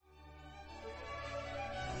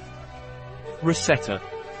Rosetta.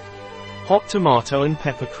 Hot tomato and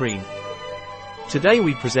pepper cream. Today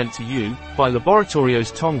we present to you, by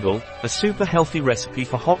Laboratorios Tongal, a super healthy recipe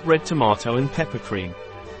for hot red tomato and pepper cream.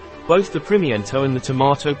 Both the pimiento and the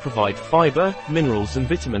tomato provide fiber, minerals and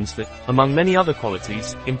vitamins that, among many other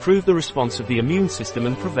qualities, improve the response of the immune system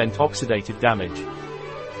and prevent oxidative damage.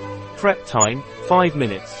 Prep time, 5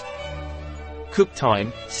 minutes. Cook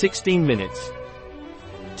time, 16 minutes.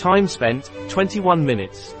 Time spent, 21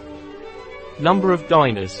 minutes. Number of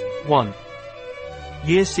diners, 1.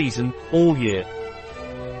 Year season, all year.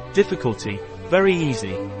 Difficulty, very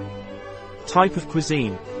easy. Type of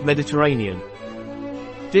cuisine, Mediterranean.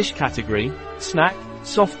 Dish category, snack,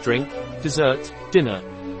 soft drink, dessert, dinner.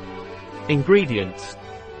 Ingredients: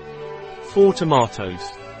 4 tomatoes,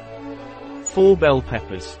 4 bell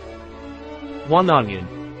peppers, 1 onion,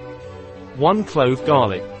 1 clove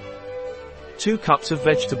garlic, 2 cups of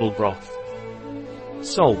vegetable broth,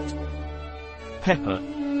 salt, pepper,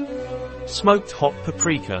 smoked hot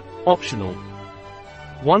paprika, optional,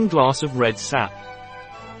 1 glass of red sap.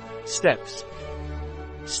 Steps.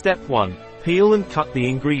 Step 1. Peel and cut the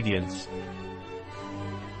ingredients.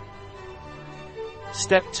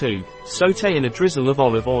 Step 2. Sauté in a drizzle of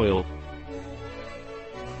olive oil.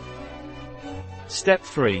 Step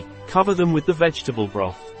 3. Cover them with the vegetable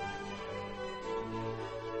broth.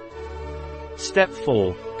 Step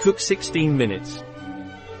 4. Cook 16 minutes.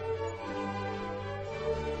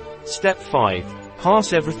 Step 5.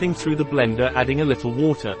 Pass everything through the blender, adding a little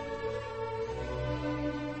water.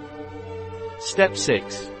 Step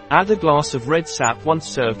 6. Add a glass of red sap once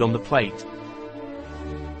served on the plate.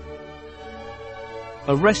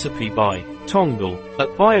 A recipe by Tongal at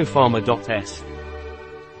biopharma.s.